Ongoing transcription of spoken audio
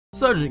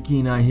Sergeant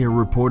Kenai here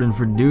reporting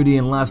for duty,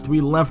 and last we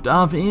left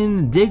off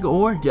in Dig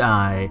or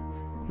Die.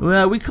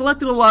 Well, we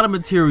collected a lot of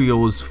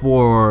materials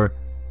for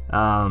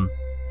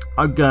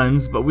our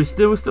guns, but we're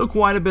still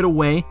quite a bit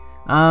away.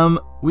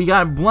 We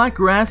got black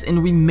grass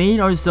and we made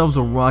ourselves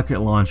a rocket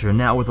launcher.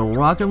 Now with a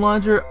rocket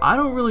launcher, I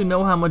don't really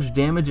know how much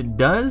damage it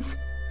does.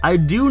 I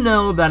do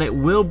know that it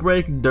will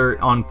break dirt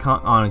on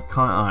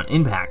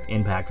impact.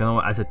 I don't know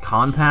why I said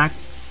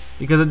compact,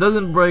 because it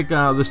doesn't break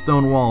the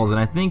stone walls, and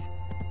I think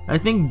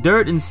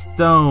dirt and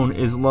stone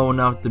is low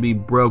enough to be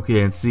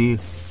broken. See,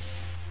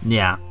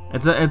 yeah,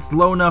 it's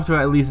low enough to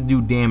at least do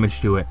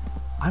damage to it.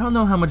 I don't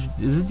know how much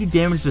does it do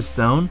damage to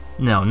stone.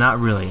 No, not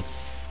really.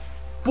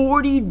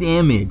 40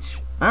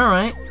 damage. All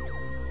right,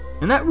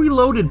 and that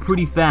reloaded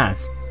pretty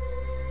fast.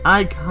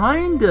 I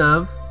kind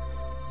of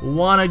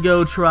want to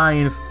go try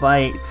and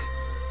fight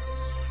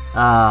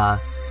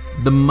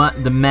the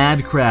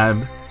mad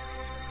crab.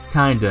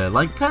 Kinda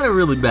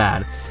really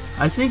bad.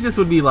 I think this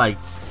would be like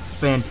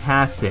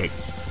fantastic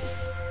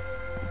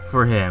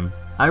for him.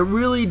 I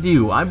really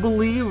do. I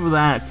believe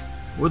that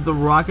with the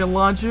rocket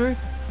launcher,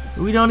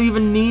 we don't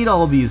even need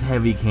all these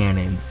heavy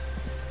cannons.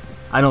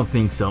 I don't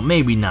think so.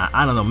 Maybe not.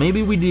 I don't know.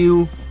 Maybe we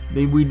do.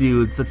 Maybe we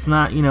do. It's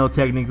not, you know,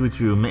 technically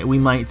true. We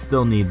might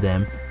still need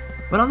them.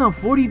 But I don't know.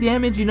 40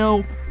 damage, you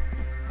know.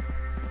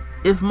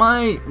 If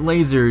my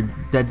laser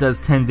that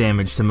does 10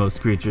 damage to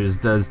most creatures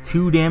does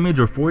 2 damage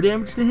or 4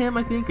 damage to him,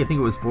 I think it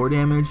was 4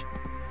 damage.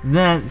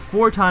 Then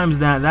 4 times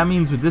that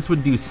means this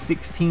would do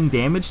 16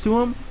 damage to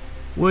him,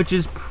 which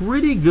is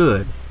pretty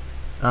good.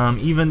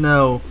 Even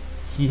though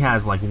he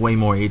has like way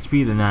more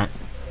HP than that,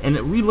 and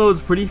it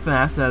reloads pretty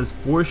fast. It has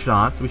 4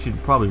 shots. We should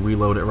probably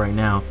reload it right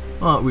now.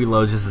 Well, it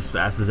reloads just as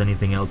fast as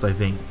anything else, I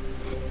think.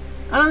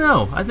 I don't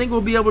know. I think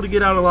we'll be able to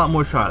get out a lot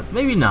more shots.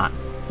 Maybe not.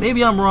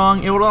 Maybe I'm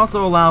wrong. It would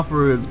also allow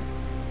for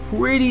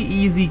pretty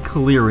easy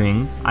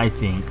clearing, I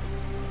think.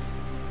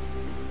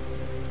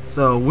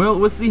 So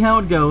we'll see how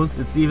it goes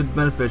and see if it's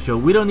beneficial.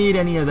 We don't need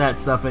any of that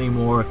stuff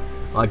anymore.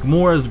 Like,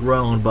 more has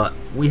grown, but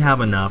we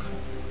have enough.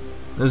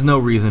 There's no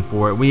reason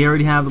for it. We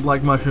already have the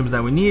black mushrooms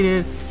that we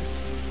needed.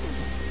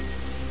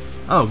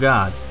 Oh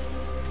god.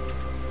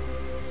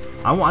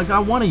 I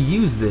want to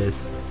use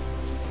this.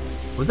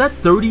 Was that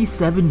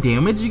 37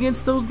 damage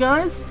against those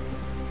guys?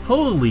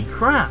 Holy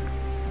crap.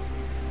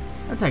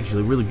 That's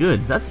actually really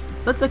good. That's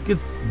like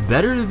it's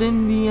better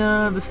than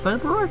the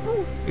sniper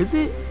rifle? Is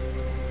it?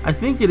 I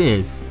think it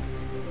is.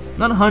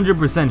 Not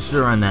 100%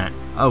 sure on that.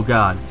 Oh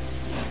god.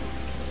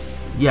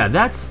 Yeah,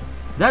 that's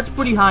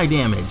pretty high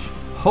damage.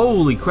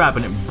 Holy crap,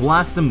 and it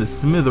blasts them to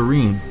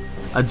smithereens.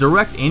 A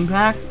direct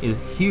impact is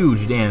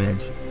huge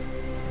damage.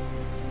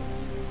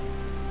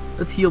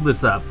 Let's heal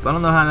this up. I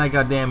don't know how that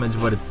got damaged,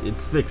 but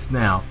it's fixed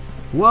now.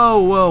 Whoa,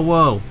 whoa,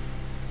 whoa.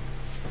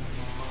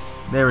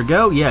 There we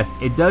go. Yes,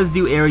 it does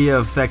do area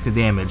effect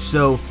damage.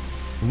 So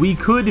we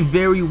could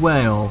very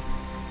well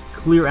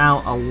clear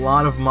out a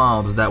lot of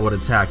mobs that would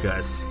attack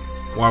us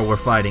while we're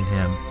fighting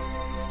him.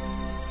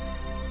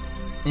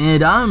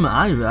 And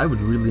I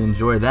would really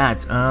enjoy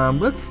that.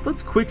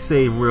 Let's quick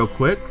save real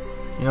quick.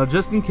 You know,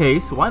 just in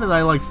case. Why did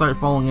I like start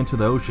falling into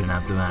the ocean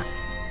after that?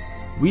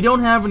 We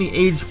don't have any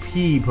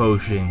HP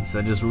potions.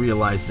 I just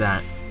realized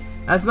that.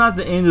 That's not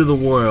the end of the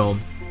world,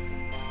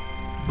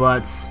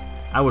 but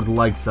I would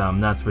like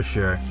some, that's for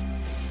sure.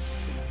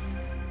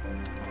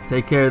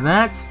 Take care of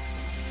that.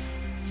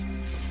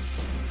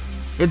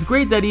 It's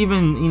great that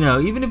even, you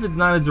know, even if it's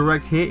not a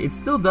direct hit, it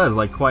still does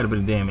like quite a bit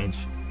of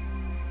damage,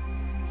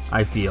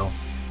 I feel.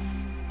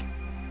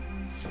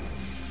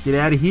 Get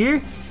out of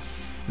here.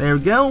 There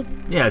we go.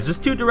 Yeah,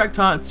 just 2 direct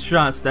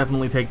shots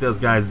definitely take those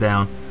guys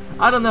down.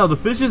 I don't know, the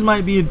fishes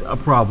might be a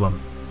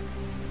problem,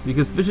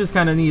 because fishes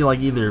kind of need like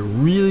either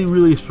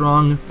really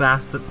strong,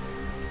 fast,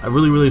 a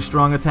really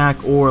strong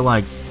attack, or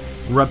like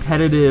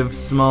repetitive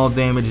small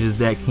damages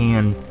that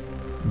can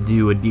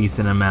do a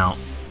decent amount.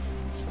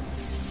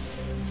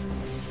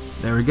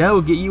 There we go.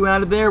 We'll get you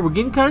out of there. We're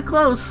getting kind of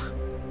close.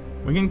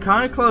 We're getting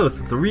kind of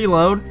close. It's a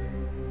reload.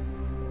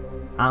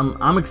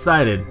 I'm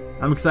excited.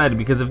 I'm excited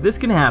because if this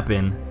can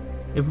happen,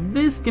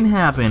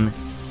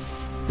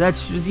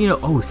 that's just, you know,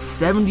 oh,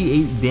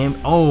 78 damage.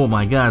 Oh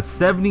my god,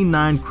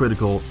 79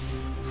 critical,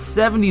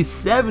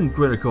 77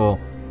 critical.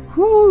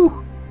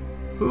 Whoo,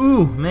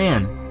 ooh,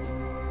 man,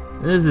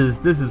 this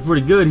is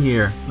pretty good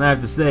here, I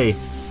have to say.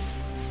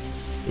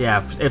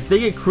 Yeah, if they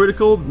get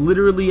critical,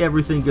 literally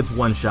everything gets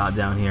one shot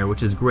down here,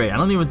 which is great. I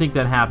don't even think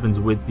that happens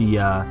with the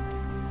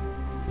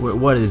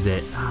what is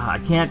it? I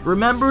can't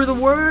remember the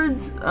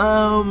words.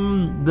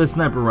 The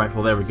sniper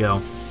rifle. There we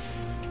go.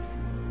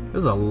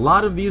 There's a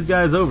lot of these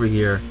guys over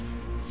here.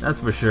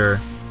 That's for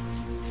sure.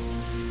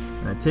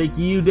 Gonna take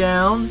you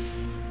down.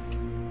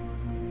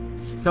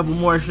 Couple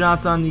more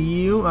shots on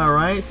you.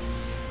 Alright.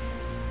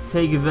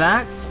 Take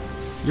that.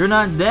 You're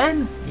not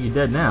dead? You're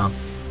dead now.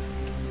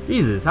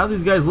 Jesus, how are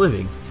these guys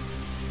living?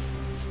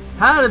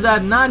 How did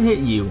that not hit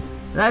you?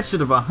 That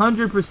should have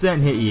 100%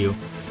 hit you.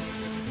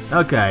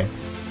 Okay.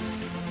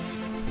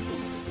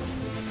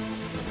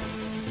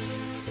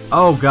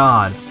 Oh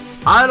god.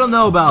 I don't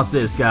know about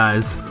this,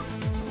 guys.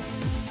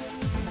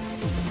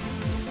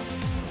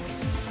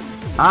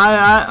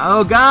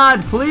 Oh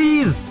God,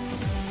 please!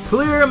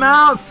 Clear him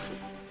out!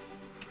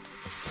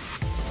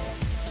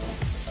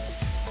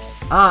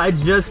 I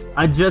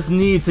just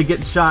need to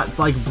get shots,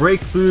 like,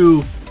 break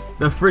through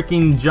the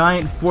freaking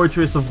giant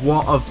fortress of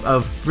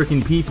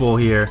freaking people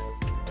here.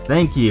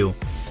 Thank you.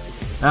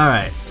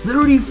 Alright,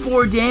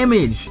 34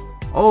 damage!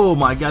 Oh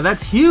my God,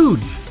 that's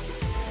huge!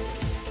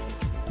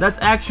 That's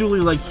actually,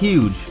 like,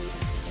 huge.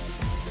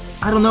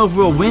 I don't know if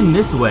we'll win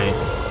this way.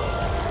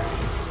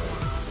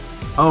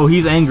 Oh,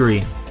 he's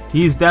angry.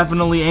 He's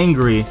definitely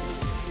angry.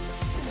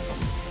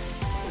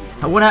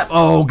 What happened?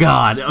 Oh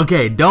God.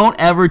 Okay, don't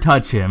ever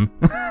touch him.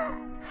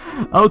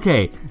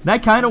 Okay,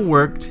 that kind of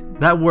worked.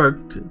 That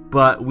worked,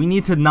 but we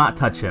need to not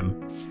touch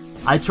him.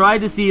 I tried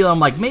to see, I'm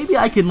like, maybe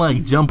I can,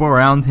 like, jump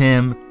around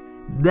him.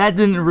 That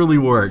didn't really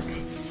work.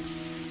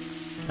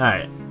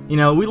 Alright, you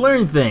know, we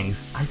learned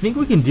things. I think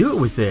we can do it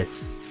with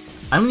this.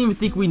 I don't even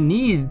think we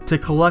need to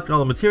collect all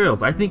the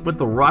materials. I think with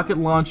the rocket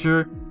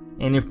launcher,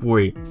 and if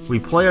we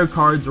play our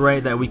cards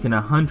right, that we can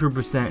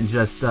 100%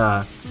 just,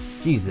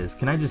 Jesus,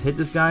 can I just hit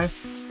this guy?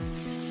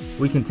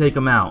 We can take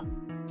him out.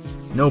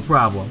 No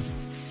problem.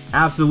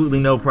 Absolutely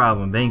no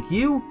problem. Thank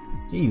you.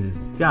 Jesus,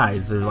 these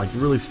guys are, like,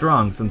 really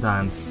strong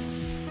sometimes.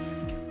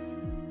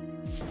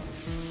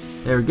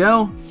 There we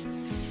go.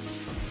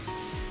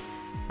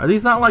 Are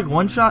these not, like,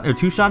 one-shot or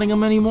two-shotting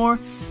them anymore?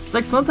 It's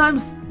like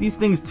sometimes these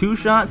things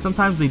two-shot,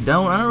 sometimes they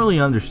don't. I don't really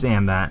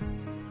understand that.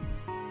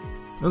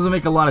 Doesn't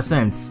make a lot of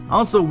sense.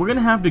 Also, we're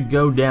gonna have to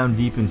go down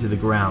deep into the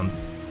ground.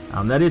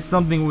 That is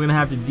something we're gonna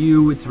have to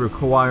do. It's a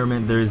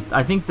requirement.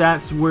 I think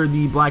that's where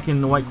the black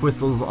and white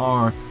crystals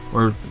are,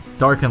 or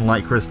dark and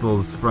light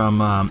crystals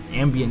from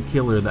Ambient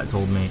Killer that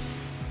told me.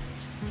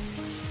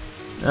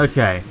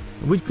 Okay,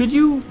 could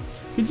you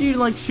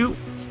like shoot?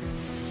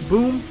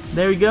 Boom.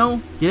 There you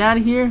go. Get out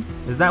of here.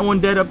 Is that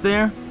one dead up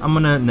there?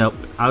 Nope.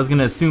 I was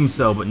gonna assume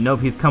so, but nope.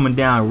 He's coming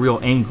down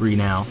real angry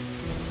now.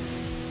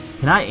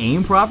 Can I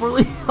aim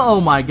properly? Oh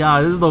my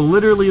God, this is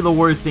literally the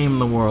worst aim in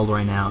the world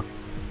right now.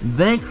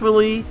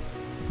 Thankfully,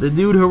 the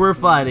dude who we're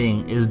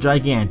fighting is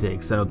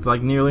gigantic, so it's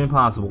like nearly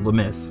impossible to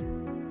miss.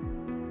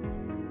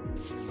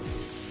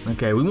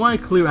 Okay, we want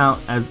to clear out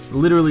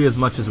literally as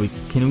much as we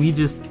can. We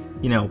just,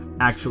 you know,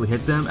 actually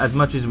hit them as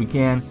much as we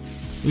can,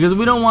 because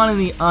we don't want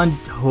any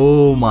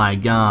oh my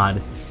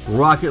God,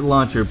 rocket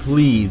launcher,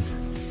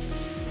 please.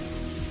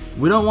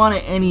 We don't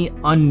want any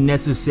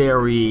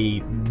unnecessary,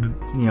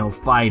 you know,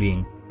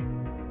 fighting.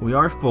 We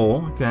are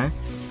full. Okay,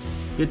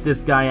 let's get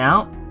this guy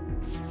out.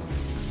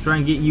 Let's try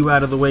and get you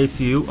out of the way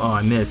too. Oh,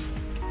 I missed.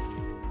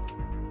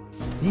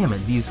 Damn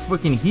it, these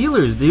freaking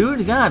healers,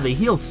 dude. God, they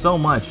heal so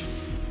much.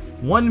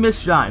 One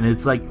missed shot and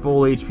it's like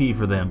full HP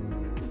for them.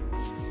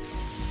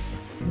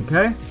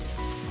 Okay.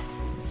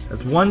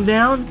 That's one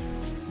down.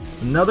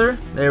 Another.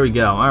 There we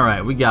go.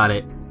 Alright, we got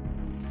it.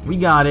 We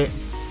got it.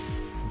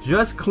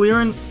 Just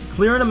clearing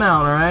them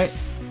out, alright?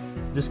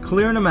 Just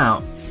clearing them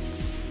out.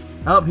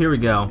 Oh, here we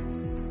go.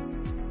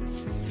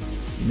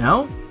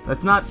 No?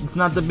 It's not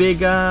the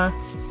big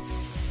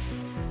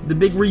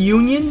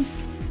reunion?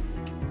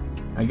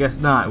 I guess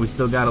not. We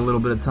still got a little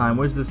bit of time.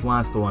 Where's this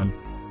last one?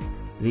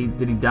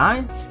 Did he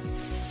die?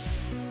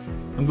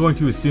 I'm going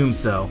to assume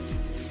so.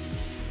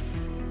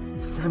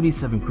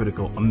 77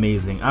 critical.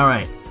 Amazing.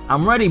 Alright.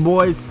 I'm ready,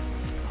 boys.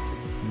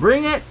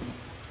 Bring it.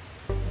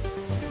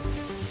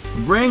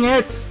 Bring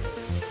it.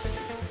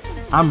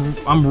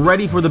 I'm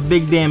ready for the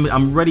big damage.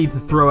 I'm ready to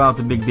throw out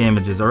the big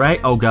damages, alright?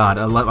 Oh God.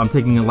 I'm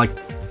taking like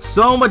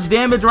so much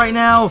damage right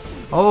now.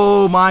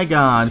 Oh my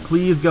God.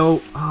 Please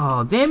go.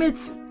 Oh, damn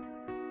it.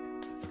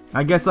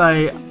 I guess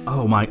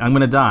oh my, I'm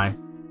gonna die.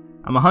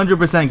 I'm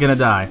 100% gonna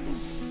die.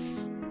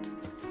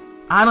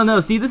 I don't know.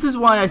 See, this is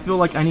why I feel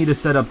like I need to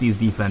set up these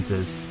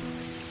defenses.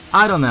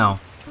 I don't know.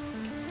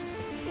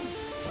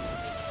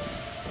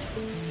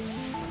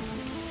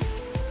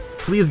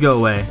 Please go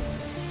away.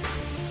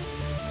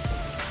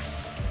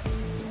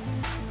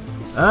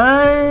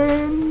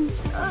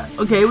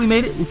 Okay, we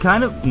made it. We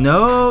kind of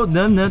no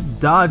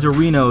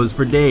dodgerinos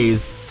for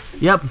days.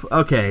 Yep.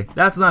 Okay,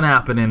 that's not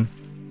happening.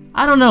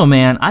 I don't know,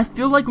 man. I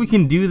feel like we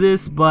can do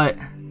this, but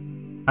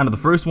I know the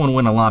first one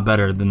went a lot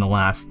better than the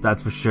last.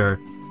 That's for sure.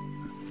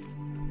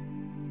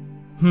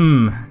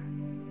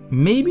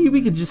 Maybe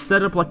we could just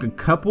set up like a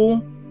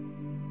couple.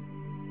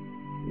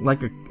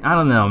 I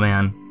don't know,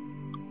 man.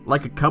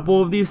 Like a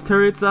couple of these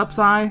turrets up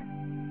high.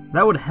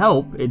 That would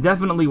help. It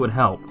definitely would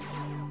help.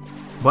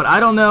 But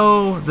I don't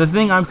know. The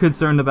thing I'm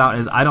concerned about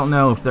is I don't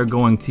know if they're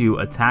going to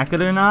attack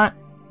it or not.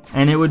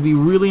 And it would be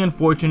really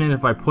unfortunate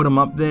if I put them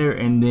up there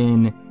and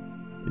then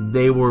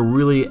they were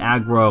really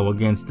aggro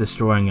against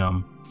destroying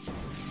them.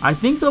 I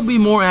think they'll be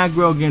more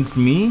aggro against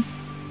me,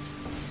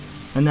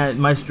 and that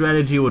my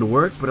strategy would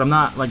work, but I'm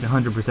not like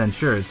 100%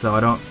 sure, so I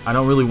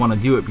don't really want to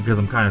do it because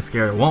I'm kind of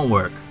scared it won't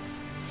work.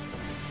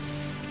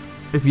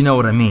 If you know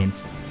what I mean.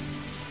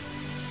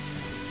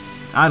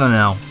 I don't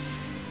know.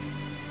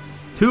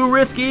 Too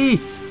risky!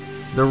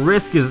 The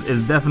risk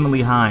is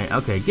definitely high.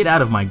 Okay, get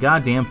out of my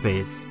goddamn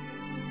face.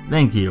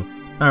 Thank you.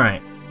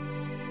 Alright.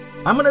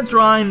 I'm gonna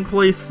try and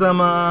place some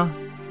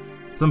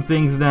some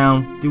things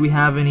down. Do we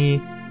have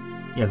any?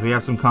 Yes, we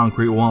have some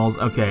concrete walls.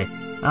 Okay.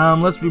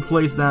 Let's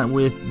replace that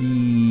with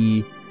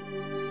the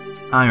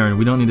iron.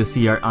 We don't need to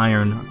see our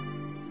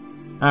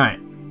iron. Alright.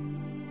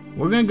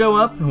 We're gonna go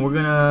up and we're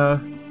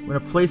gonna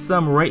place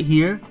some right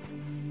here.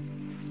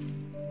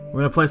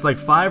 We're gonna place like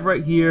 5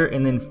 right here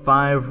and then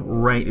 5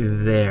 right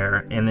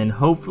there. And then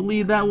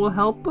hopefully that will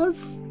help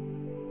us?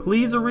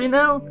 Please,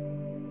 Arena?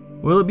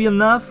 Will it be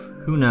enough?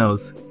 Who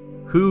knows?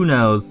 Who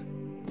knows?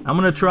 I'm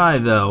gonna try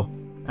though.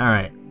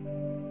 Alright.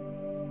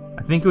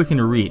 I think we can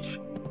reach.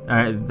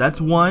 Alright,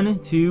 that's 1,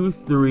 2,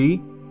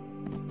 3,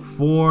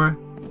 4.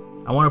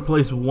 I want to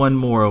place one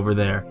more over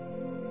there.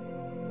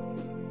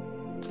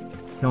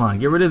 Come on,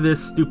 get rid of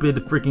this stupid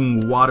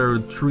freaking water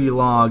tree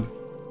log.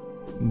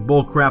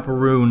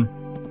 Bullcraparoon.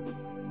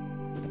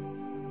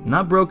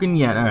 Not broken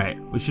yet. Alright,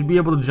 we should be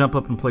able to jump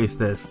up and place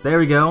this. There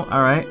we go.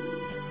 Alright.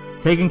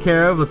 Taken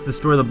care of. Let's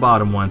destroy the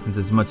bottom one since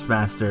it's much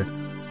faster.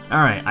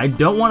 Alright, I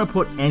don't want to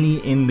put any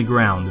in the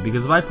ground,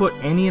 because if I put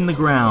any in the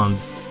ground,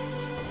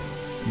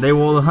 they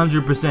will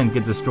 100%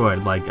 get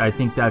destroyed. Like, I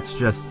think that's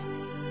just,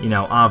 you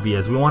know,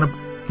 obvious. We want to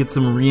get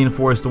some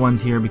reinforced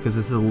ones here because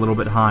this is a little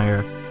bit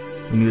higher.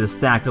 We need to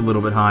stack a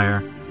little bit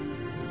higher.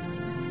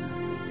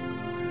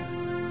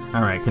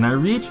 Alright, can I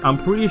reach? I'm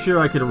pretty sure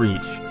I could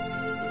reach.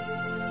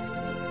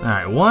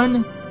 Alright,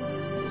 1,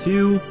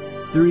 2,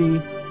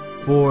 3,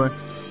 4.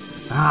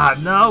 Ah,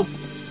 no!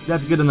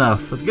 That's good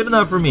enough. That's good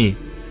enough for me.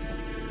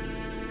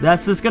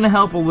 That's just gonna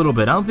help a little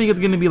bit. I don't think it's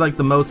gonna be like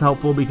the most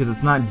helpful because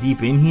it's not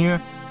deep in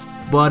here.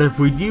 But if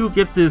we do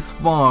get this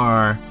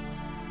far,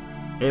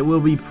 it will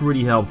be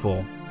pretty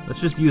helpful. Let's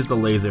just use the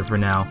laser for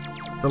now.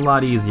 It's a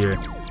lot easier.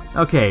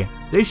 Okay,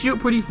 they shoot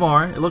pretty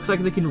far. It looks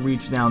like they can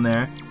reach down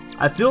there.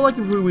 I feel like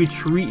if we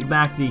retreat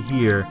back to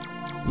here,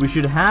 we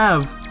should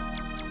have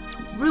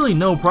really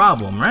no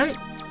problem, right?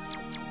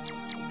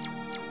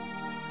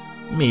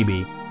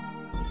 Maybe.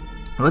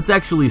 Let's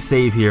actually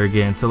save here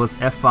again. So let's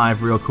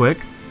F5 real quick.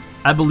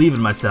 I believe in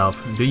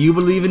myself. Do you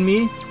believe in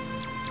me?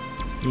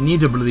 You need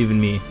to believe in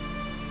me.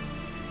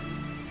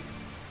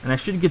 And I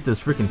should get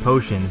those freaking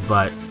potions,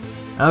 but...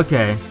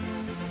 Okay.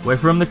 Wait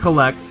for him to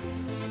collect.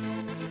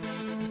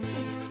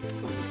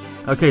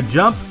 Okay,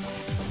 jump!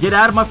 Get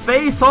out of my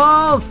face,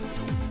 holes!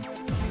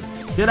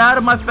 Get out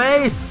of my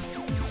face!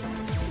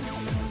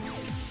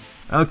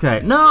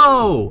 Okay,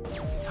 no!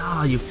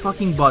 Ah, you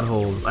fucking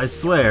buttholes, I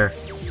swear.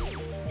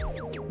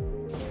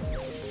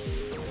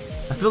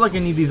 I feel like I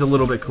need these a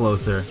little bit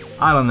closer.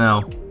 I don't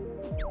know.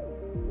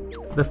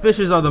 The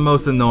fishes are the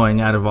most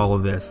annoying out of all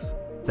of this.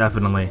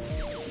 Definitely.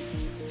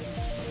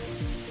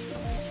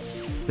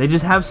 They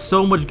just have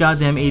so much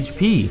goddamn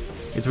HP.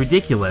 It's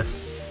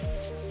ridiculous.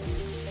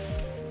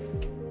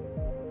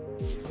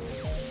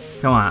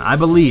 Come on, I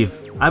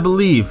believe. I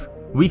believe.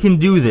 We can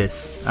do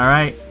this,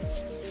 alright?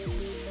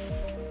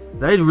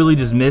 Did I really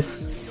just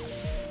miss?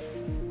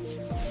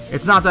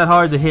 It's not that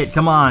hard to hit,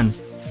 come on.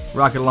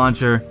 Rocket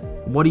launcher,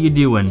 what are you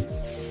doing?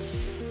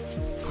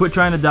 Quit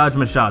trying to dodge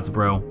my shots,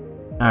 bro.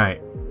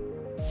 Alright.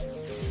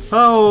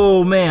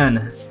 Oh,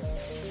 man.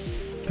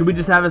 Could we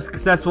just have a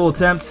successful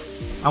attempt?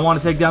 I want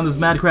to take down this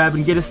mad crab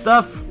and get his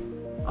stuff.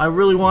 I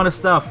really want his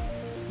stuff.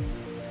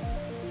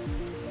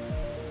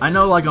 I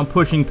know, like, I'm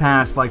pushing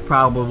past, like,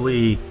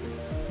 probably,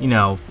 you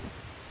know,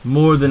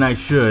 more than I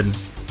should.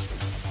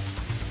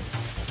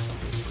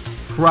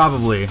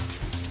 Probably.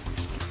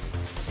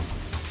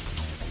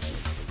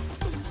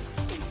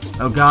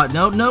 Oh god,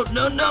 no, no,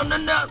 no, no, no,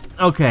 no.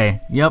 Okay,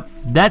 yep,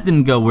 that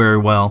didn't go very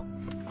well.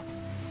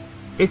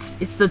 It's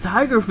the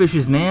tiger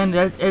fishes, man.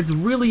 It's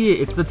really it.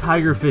 It's the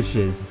tiger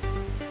fishes.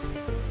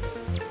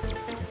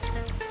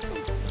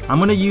 I'm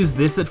gonna use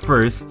this at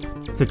first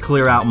to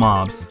clear out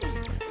mobs,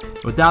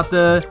 without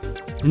the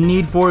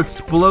need for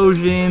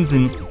explosions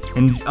and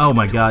oh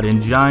my god,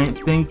 and giant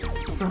things.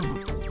 Son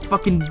of a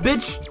fucking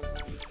bitch!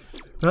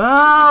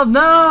 Oh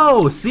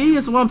no! See,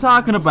 that's what I'm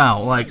talking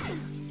about. Like,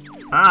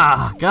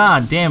 ah,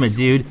 god damn it,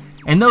 dude.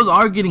 And those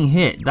are getting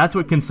hit. That's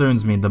what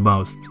concerns me the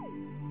most.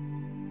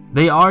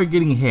 They are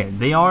getting hit.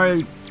 They are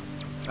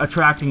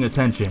attracting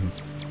attention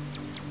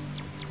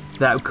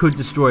that could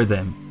destroy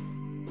them,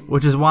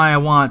 which is why I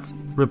want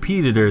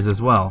repeaters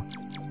as well.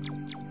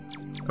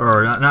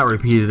 Or not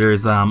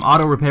repeaters,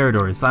 auto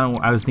reparators.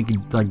 I was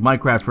thinking like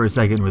Minecraft for a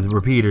second with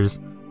repeaters.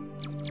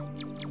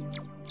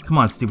 Come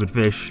on, stupid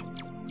fish.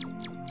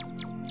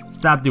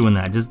 Stop doing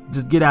that.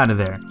 Just get out of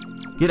there.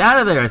 Get out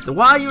of there. I said,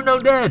 why are you no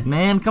dead,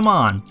 man? Come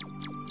on.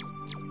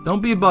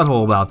 Don't be a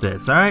butthole about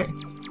this, alright?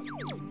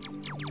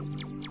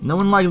 No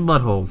one likes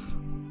buttholes.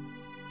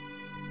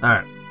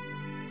 Alright.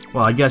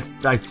 Well, I guess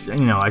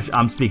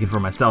I'm speaking for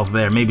myself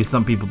there. Maybe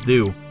some people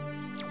do.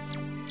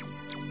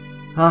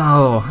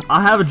 Oh,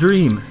 I have a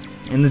dream,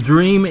 and the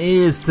dream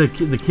is to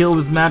kill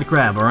this mad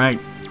crab. All right,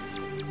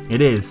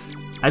 it is.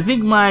 I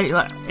think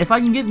if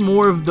I can get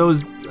more of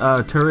those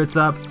turrets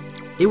up,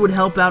 it would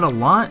help out a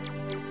lot.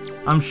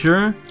 I'm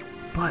sure,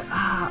 but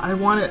I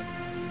want it.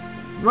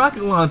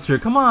 Rocket launcher,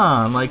 come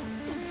on, like.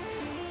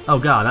 Oh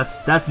god,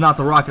 that's not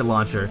the rocket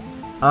launcher.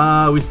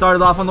 We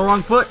started off on the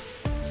wrong foot.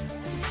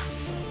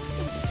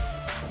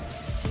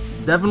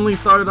 Definitely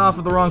started off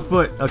with the wrong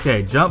foot.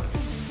 Okay, jump.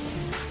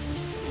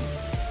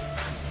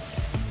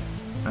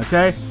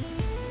 Okay.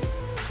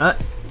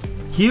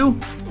 Q.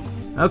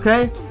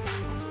 Okay.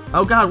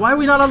 Oh god, why are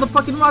we not on the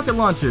fucking rocket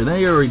launcher?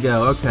 There we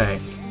go, okay.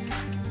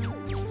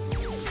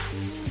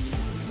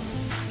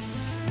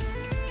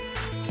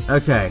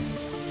 Okay.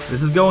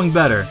 This is going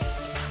better.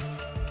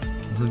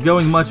 This is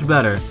going much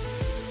better.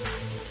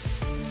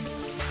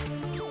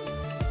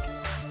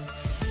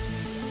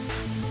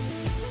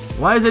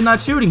 Why is it not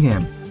shooting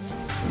him?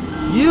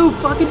 You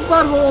fucking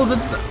buttholes!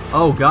 It's the—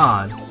 oh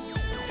god.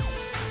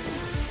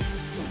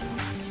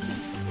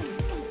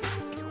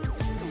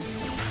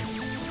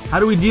 How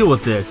do we deal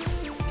with this?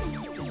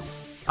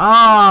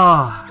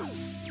 Ah!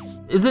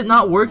 Is it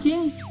not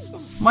working?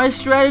 My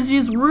strategy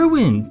is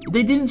ruined.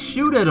 They didn't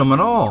shoot at him at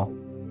all.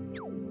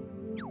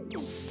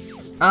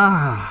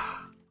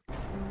 Ah.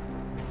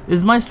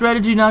 Is my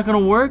strategy not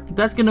gonna work?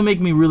 That's gonna make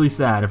me really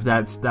sad if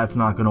that's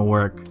not gonna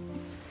work.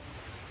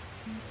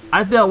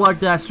 I felt like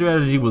that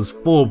strategy was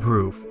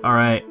foolproof,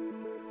 alright?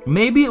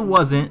 Maybe it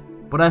wasn't,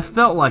 but I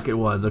felt like it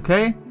was,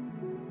 okay?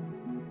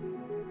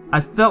 I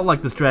felt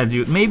like the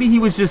strategy— maybe he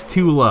was just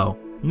too low.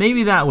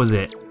 Maybe that was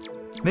it.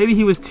 Maybe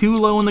he was too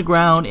low on the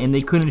ground and they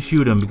couldn't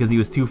shoot him because he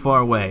was too far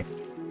away.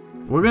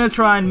 We're gonna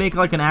try and make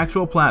like an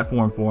actual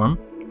platform for him.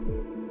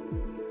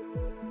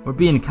 We're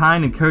being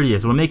kind and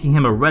courteous. We're making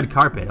him a red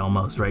carpet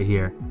almost right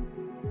here.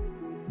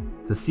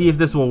 To see if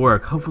this will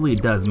work. Hopefully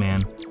it does,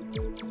 man.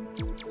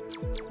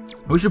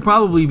 We should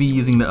probably be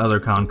using the other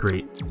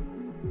concrete,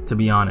 to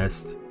be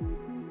honest.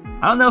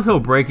 I don't know if he'll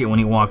break it when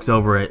he walks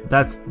over it.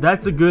 That's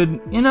a good—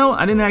 you know,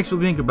 I didn't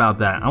actually think about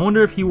that. I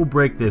wonder if he will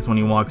break this when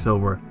he walks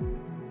over.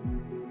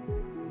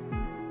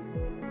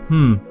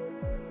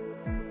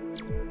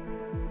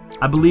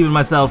 I believe in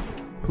myself.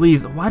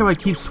 Please, why do I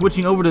keep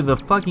switching over to the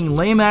fucking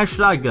lame-ass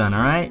shotgun,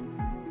 alright?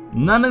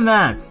 None of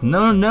that.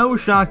 No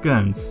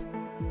shotguns.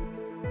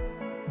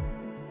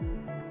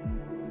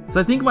 So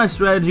I think my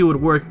strategy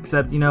would work,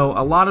 except, you know,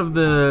 a lot of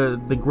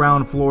the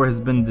ground floor has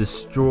been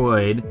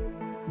destroyed.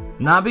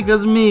 Not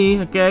because of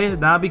me, okay?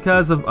 Not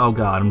because of— oh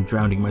god, I'm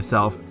drowning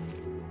myself.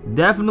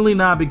 Definitely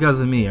not because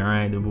of me,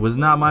 alright? It was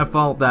not my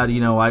fault that, you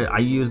know, I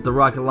used the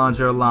rocket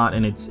launcher a lot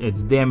and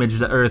it's damaged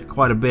the Earth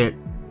quite a bit.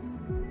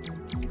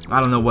 I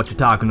don't know what you're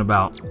talking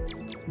about.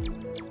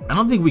 I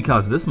don't think we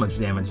caused this much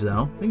damage,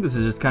 though. I think this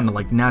is just kind of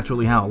like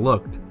naturally how it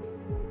looked.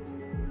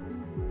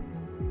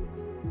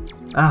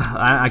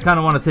 I kind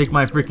of want to take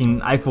my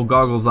freaking Eiffel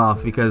goggles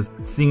off because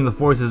seeing the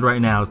forces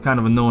right now is kind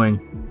of annoying,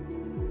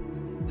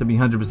 to be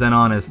 100%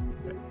 honest.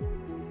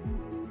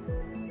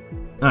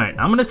 Alright,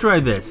 I'm gonna try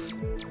this.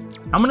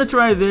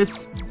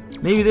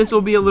 Maybe this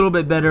will be a little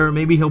bit better.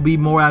 Maybe he'll be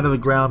more out of the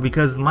ground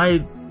because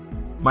my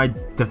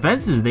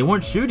defenses, they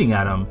weren't shooting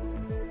at him.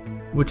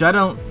 Which I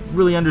don't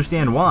really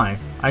understand why.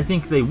 I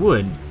think they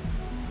would.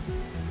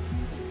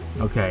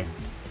 Okay.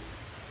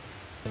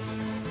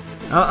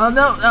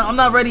 No, I'm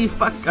not ready.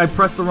 Fuck, I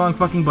pressed the wrong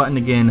fucking button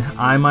again.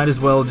 I might as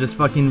well just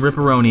fucking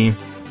rip-a-roni.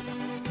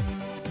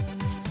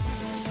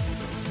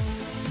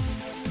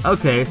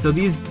 Okay, so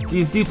these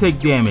do take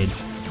damage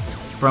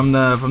from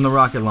the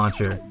rocket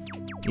launcher.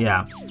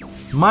 Yeah.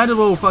 Might as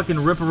well fucking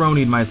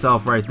rip-a-ronied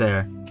myself right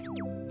there.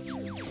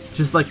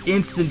 Just like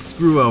instant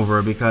screw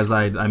over because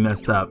I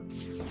messed up.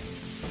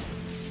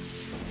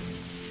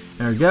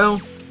 There we go.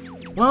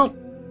 Well,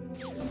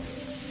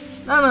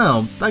 I don't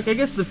know. Like, I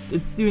guess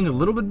it's doing a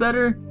little bit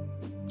better.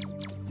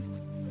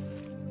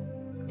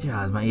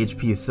 God, my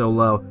HP is so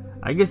low.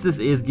 I guess this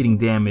is getting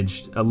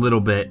damaged a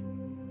little bit.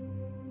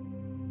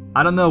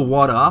 I don't know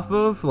what off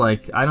of.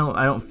 Like, I don't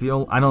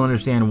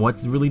understand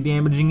what's really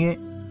damaging it,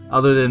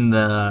 other than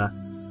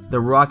the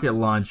rocket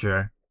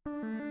launcher.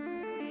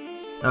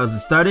 Oh, is it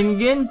starting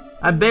again?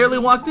 I barely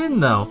walked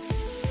in though.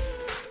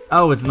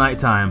 Oh, it's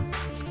nighttime.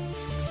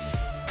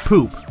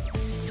 Poop.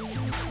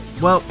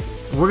 Well,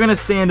 we're gonna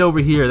stand over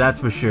here, that's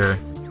for sure.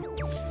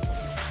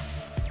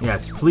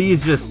 Yes,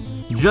 please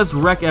just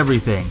wreck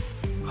everything.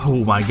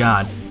 Oh my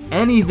god.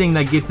 Anything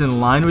that gets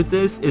in line with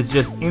this is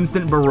just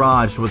instant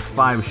barrage with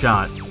 5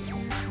 shots.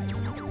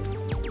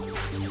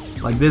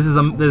 Like, this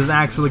is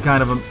actually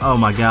kind of oh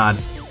my god.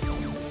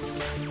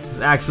 This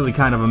is actually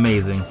kind of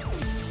amazing.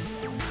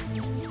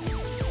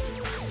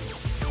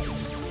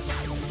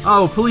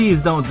 Oh, please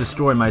don't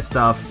destroy my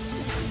stuff.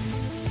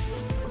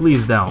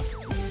 Please don't.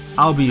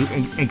 I'll be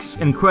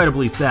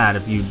incredibly sad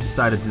if you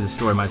decided to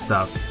destroy my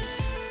stuff.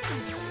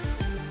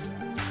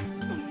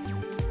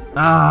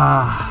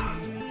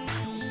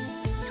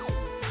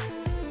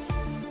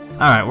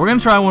 Alright, we're gonna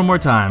try one more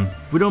time.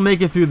 If we don't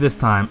make it through this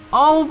time—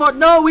 oh, fuck,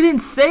 no, we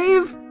didn't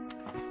save?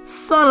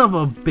 Son of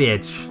a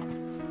bitch.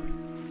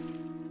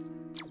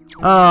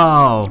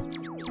 Oh.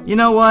 You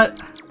know what?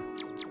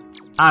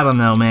 I don't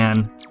know,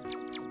 man.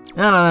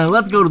 I don't know,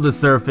 let's go to the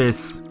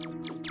surface.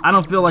 I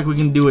don't feel like we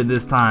can do it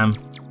this time.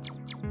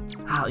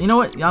 You know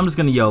what? I'm just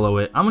gonna YOLO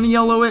it. I'm gonna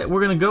YOLO it.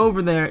 We're gonna go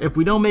over there. If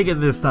we don't make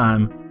it this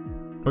time,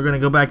 we're gonna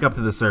go back up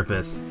to the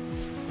surface.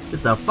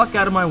 Get the fuck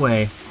out of my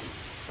way.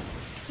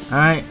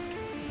 Alright.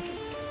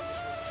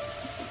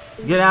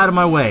 Get out of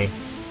my way.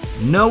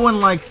 No one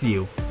likes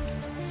you.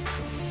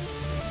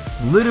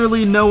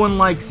 Literally no one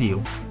likes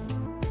you.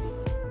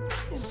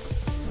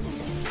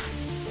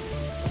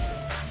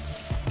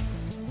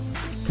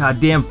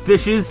 Goddamn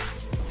fishes.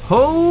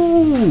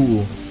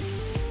 Oh!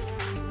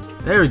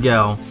 There we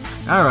go.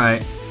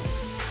 Alright.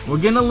 We're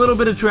getting a little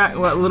bit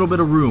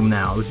of room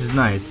now, which is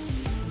nice.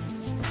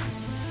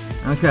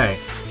 Okay.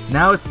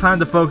 Now it's time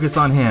to focus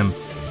on him.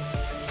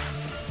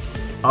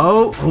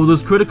 Oh,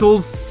 those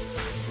criticals.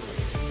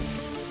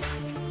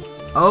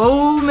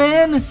 Oh,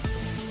 man.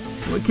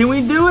 Can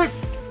we do it?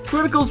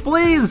 Criticals,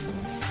 please.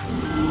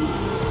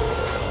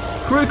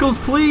 Criticals,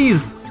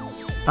 please.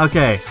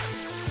 Okay.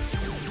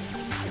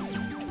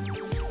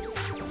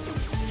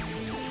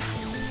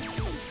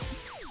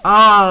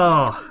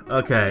 Oh,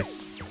 okay.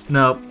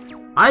 No.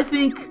 I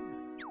think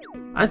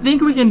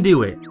we can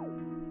do it.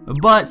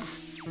 But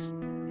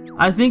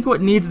I think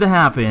what needs to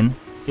happen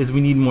is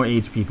we need more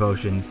HP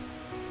potions.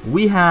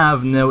 We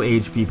have no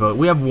HP potion.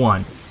 We have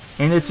one,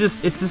 and it's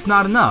just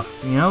not enough.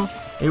 You know,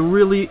 it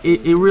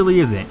really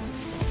isn't.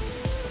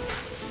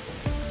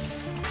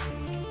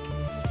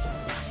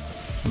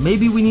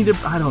 Maybe we need to.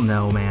 I don't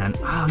know, man.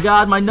 Oh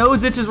God, my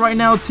nose itches right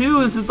now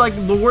too. This is like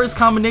the worst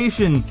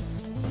combination.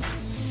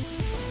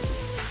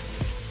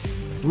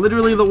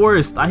 Literally the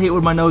worst. I hate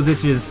when my nose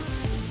itches.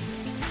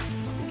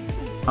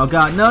 Oh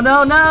God, no,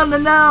 no, no, no,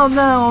 no,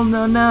 no,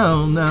 no,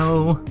 no,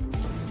 no.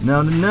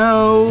 No, no,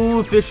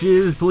 no,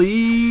 fishes,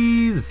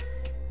 please.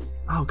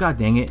 Oh, God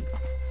dang it.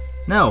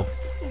 No.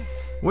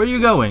 Where are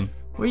you going?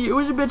 Where's your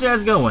bitch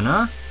ass going,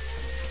 huh?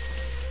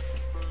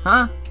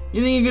 Huh?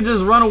 You think you could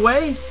just run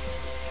away?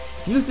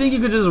 You think you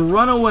could just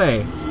run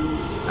away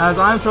as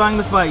I'm trying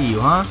to fight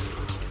you, huh?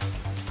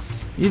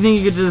 You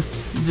think you could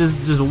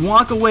just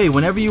walk away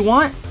whenever you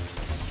want?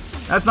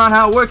 That's not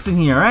how it works in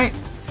here, right?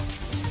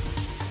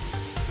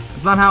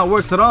 That's not how it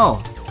works at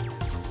all.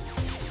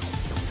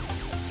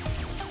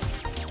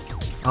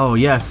 Oh,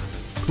 yes.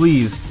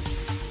 Please.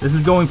 This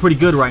is going pretty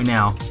good right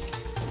now.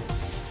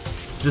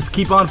 Just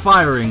keep on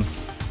firing.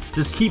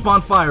 Just keep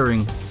on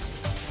firing.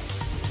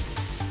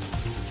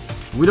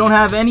 We don't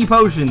have any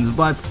potions,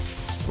 but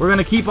we're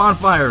gonna keep on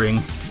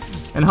firing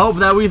and hope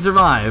that we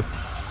survive.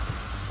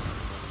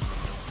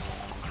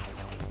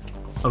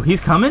 Oh, he's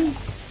coming?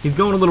 He's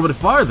going a little bit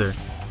farther.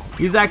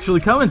 He's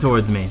actually coming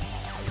towards me.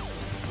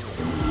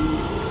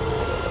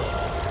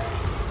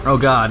 Oh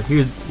God,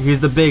 here's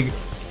the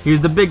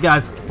big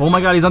guys. Oh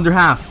my God, he's under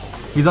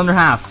half. He's under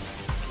half.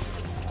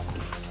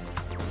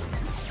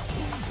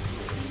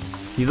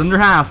 He's under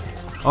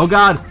half. Oh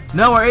God,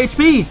 no, our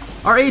HP!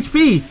 Our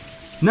HP!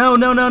 No,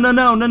 no, no, no,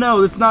 no, no,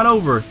 no, it's not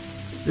over.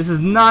 This is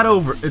not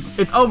over.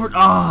 It's over.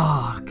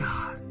 Oh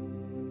God.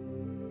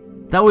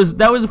 That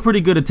was a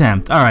pretty good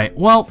attempt. Alright,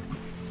 well,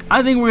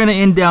 I think we're gonna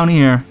end down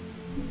here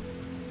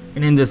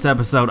and end this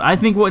episode. I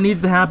think what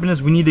needs to happen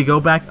is we need to go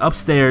back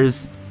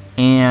upstairs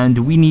and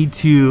we need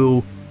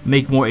to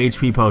make more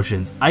HP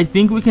potions. I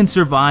think we can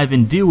survive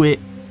and do it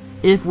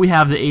if we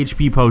have the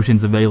HP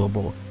potions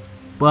available.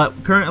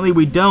 But currently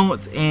we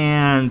don't,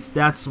 and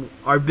that's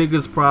our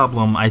biggest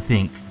problem, I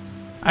think.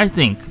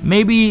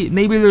 Maybe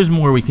there's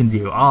more we can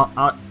do.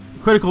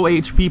 Critical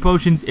HP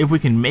potions if we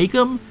can make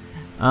them.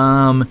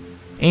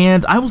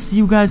 And I will see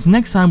you guys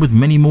next time with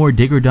many more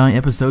Dig or Die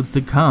episodes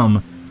to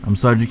come. I'm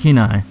Sergeant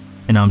Kenai,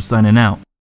 and I'm signing out.